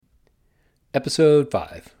Episode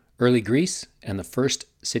 5, Early Greece and the First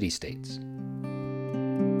City-States.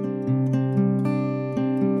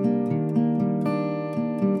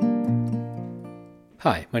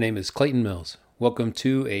 Hi, my name is Clayton Mills. Welcome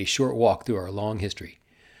to A Short Walk Through Our Long History,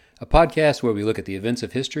 a podcast where we look at the events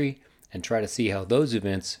of history and try to see how those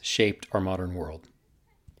events shaped our modern world.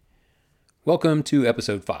 Welcome to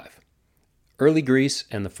Episode 5, Early Greece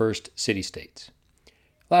and the First City-States.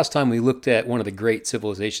 Last time we looked at one of the great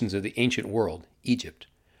civilizations of the ancient world, Egypt.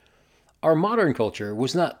 Our modern culture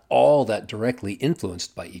was not all that directly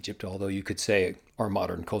influenced by Egypt, although you could say our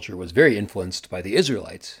modern culture was very influenced by the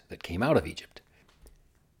Israelites that came out of Egypt.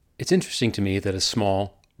 It's interesting to me that a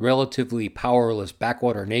small, relatively powerless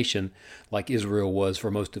backwater nation like Israel was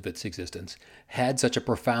for most of its existence had such a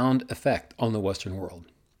profound effect on the Western world.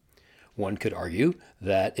 One could argue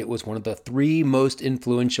that it was one of the three most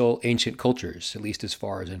influential ancient cultures, at least as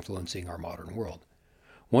far as influencing our modern world.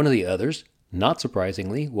 One of the others, not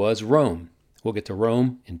surprisingly, was Rome. We'll get to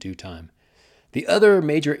Rome in due time. The other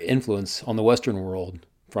major influence on the Western world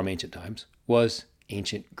from ancient times was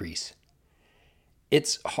ancient Greece.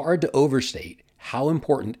 It's hard to overstate how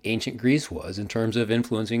important ancient Greece was in terms of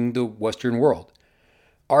influencing the Western world.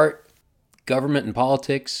 Art, government and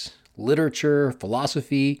politics, literature,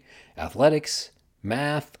 philosophy, athletics,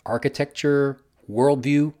 math, architecture,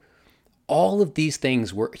 worldview, all of these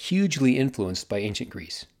things were hugely influenced by ancient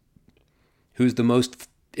Greece. Who's the most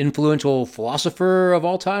influential philosopher of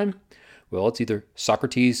all time? Well, it's either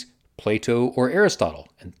Socrates, Plato, or Aristotle,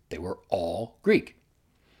 and they were all Greek.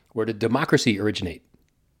 Where did democracy originate?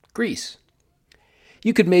 Greece.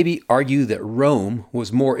 You could maybe argue that Rome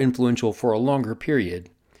was more influential for a longer period,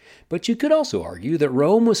 but you could also argue that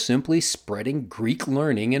Rome was simply spreading Greek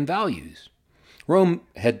learning and values. Rome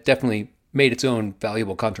had definitely made its own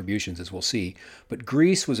valuable contributions, as we'll see, but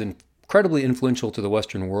Greece was incredibly influential to the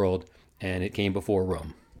Western world, and it came before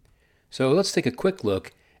Rome. So let's take a quick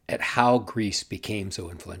look at how Greece became so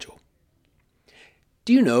influential.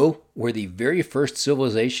 Do you know where the very first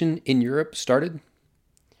civilization in Europe started?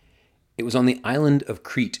 It was on the island of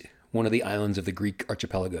Crete, one of the islands of the Greek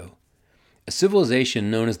archipelago. A civilization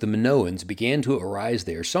known as the Minoans began to arise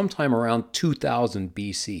there sometime around 2000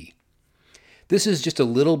 BC. This is just a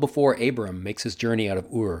little before Abram makes his journey out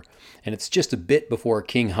of Ur, and it's just a bit before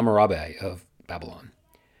King Hammurabi of Babylon.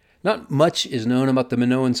 Not much is known about the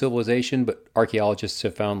Minoan civilization, but archaeologists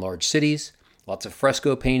have found large cities, lots of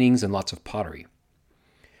fresco paintings, and lots of pottery.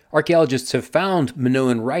 Archaeologists have found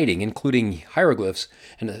Minoan writing, including hieroglyphs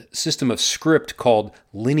and a system of script called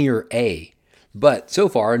Linear A. But so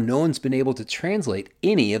far, no one's been able to translate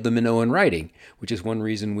any of the Minoan writing, which is one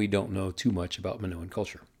reason we don't know too much about Minoan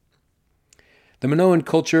culture. The Minoan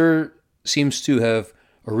culture seems to have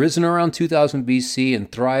arisen around 2000 BC and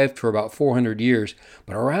thrived for about 400 years,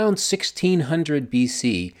 but around 1600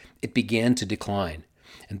 BC, it began to decline.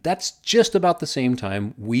 And that's just about the same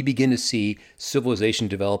time we begin to see civilization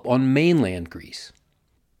develop on mainland Greece.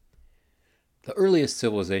 The earliest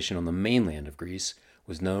civilization on the mainland of Greece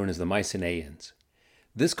was known as the Mycenaeans.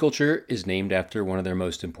 This culture is named after one of their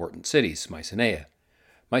most important cities, Mycenae.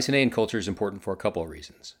 Mycenaean culture is important for a couple of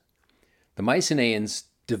reasons. The Mycenaeans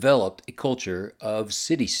developed a culture of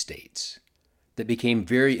city-states that became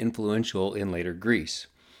very influential in later Greece.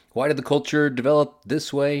 Why did the culture develop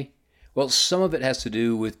this way? Well, some of it has to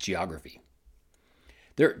do with geography.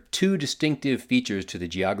 There are two distinctive features to the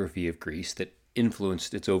geography of Greece that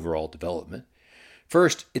influenced its overall development.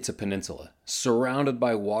 First, it's a peninsula, surrounded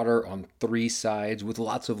by water on three sides with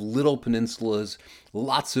lots of little peninsulas,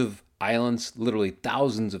 lots of islands, literally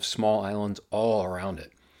thousands of small islands all around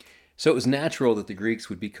it. So it was natural that the Greeks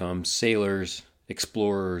would become sailors,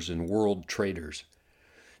 explorers, and world traders.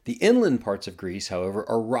 The inland parts of Greece, however,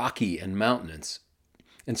 are rocky and mountainous,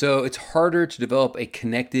 and so it's harder to develop a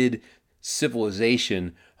connected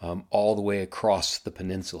civilization all the way across the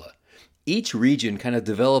peninsula. Each region kind of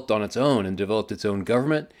developed on its own and developed its own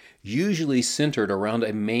government, usually centered around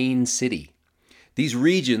a main city. These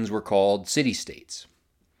regions were called city-states.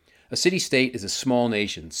 A city-state is a small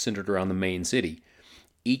nation centered around the main city.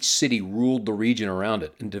 Each city ruled the region around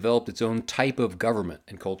it and developed its own type of government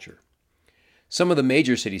and culture. Some of the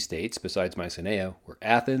major city-states, besides Mycenae, were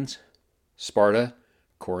Athens, Sparta,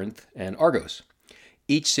 Corinth, and Argos.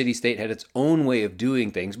 Each city-state had its own way of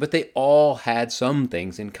doing things, but they all had some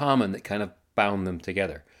things in common that kind of bound them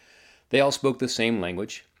together. They all spoke the same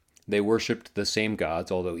language. They worshipped the same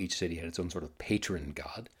gods, although each city had its own sort of patron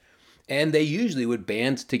god. And they usually would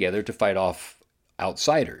band together to fight off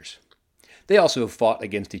outsiders. They also fought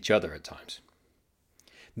against each other at times.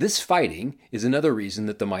 This fighting is another reason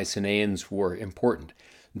that the Mycenaeans were important.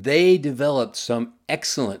 They developed some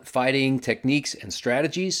excellent fighting techniques and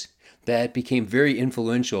strategies that became very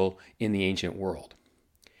influential in the ancient world.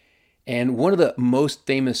 And one of the most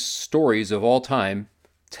famous stories of all time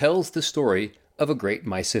tells the story of a great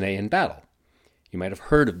Mycenaean battle. You might have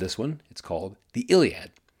heard of this one. It's called the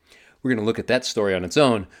Iliad. We're going to look at that story on its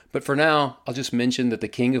own, but for now, I'll just mention that the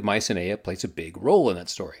king of Mycenae plays a big role in that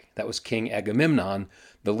story. That was King Agamemnon,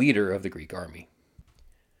 the leader of the Greek army.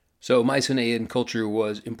 So Mycenaean culture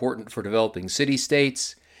was important for developing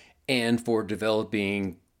city-states and for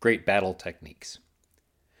developing great battle techniques.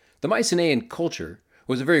 The Mycenaean culture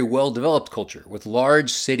was a very well-developed culture with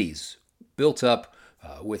large cities built up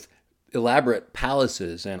with elaborate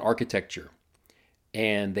palaces and architecture.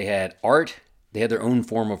 And they had art. They had their own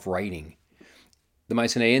form of writing. The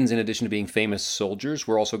Mycenaeans, in addition to being famous soldiers,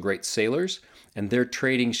 were also great sailors, and their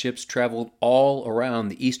trading ships traveled all around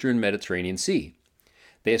the eastern Mediterranean Sea.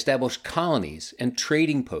 They established colonies and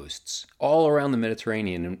trading posts all around the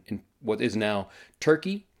Mediterranean in what is now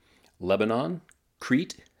Turkey, Lebanon,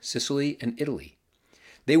 Crete, Sicily, and Italy.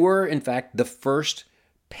 They were, in fact, the first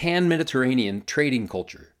pan-Mediterranean trading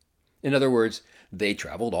culture. In other words, they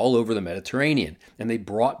traveled all over the Mediterranean, and they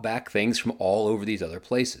brought back things from all over these other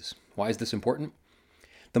places. Why is this important?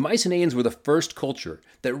 The Mycenaeans were the first culture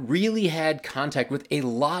that really had contact with a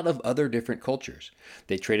lot of other different cultures.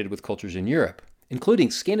 They traded with cultures in Europe,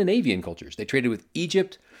 including Scandinavian cultures. They traded with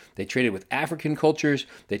Egypt, they traded with African cultures,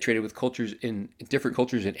 they traded with different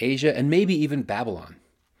cultures in Asia, and maybe even Babylon.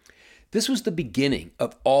 This was the beginning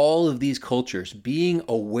of all of these cultures being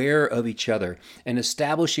aware of each other and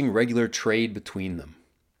establishing regular trade between them.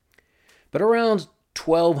 But around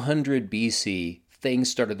 1200 BC,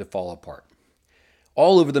 things started to fall apart.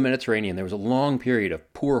 All over the Mediterranean, there was a long period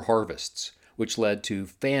of poor harvests, which led to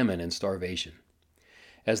famine and starvation.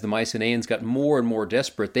 As the Mycenaeans got more and more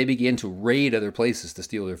desperate, they began to raid other places to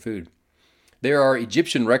steal their food. There are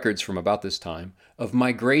Egyptian records from about this time of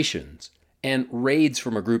migrations and raids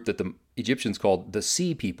from a group that the Egyptians called the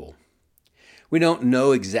Sea People. We don't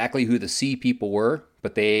know exactly who the Sea People were,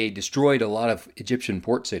 but they destroyed a lot of Egyptian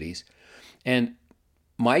port cities. And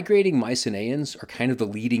migrating Mycenaeans are kind of the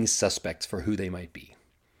leading suspects for who they might be.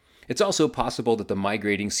 It's also possible that the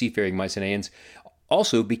migrating seafaring Mycenaeans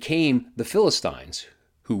also became the Philistines,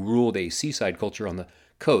 who ruled a seaside culture on the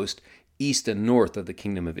coast east and north of the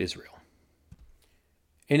Kingdom of Israel.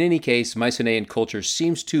 In any case, Mycenaean culture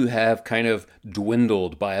seems to have kind of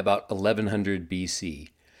dwindled by about 1100 BC.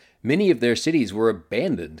 Many of their cities were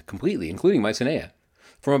abandoned completely, including Mycenae.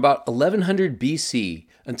 From about 1100 BC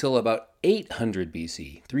until about 800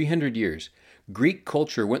 BC, 300 years, Greek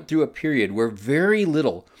culture went through a period where very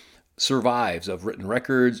little survives of written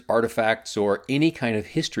records, artifacts, or any kind of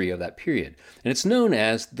history of that period, and it's known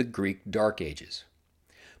as the Greek Dark Ages.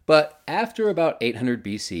 But after about 800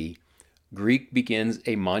 BC, Greek begins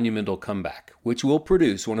a monumental comeback, which will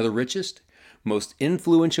produce one of the richest, most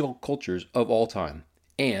influential cultures of all time,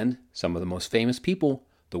 and some of the most famous people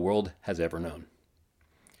the world has ever known.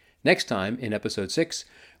 Next time, in episode 6,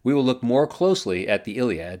 we will look more closely at the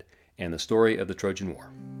Iliad and the story of the Trojan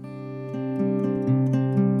War.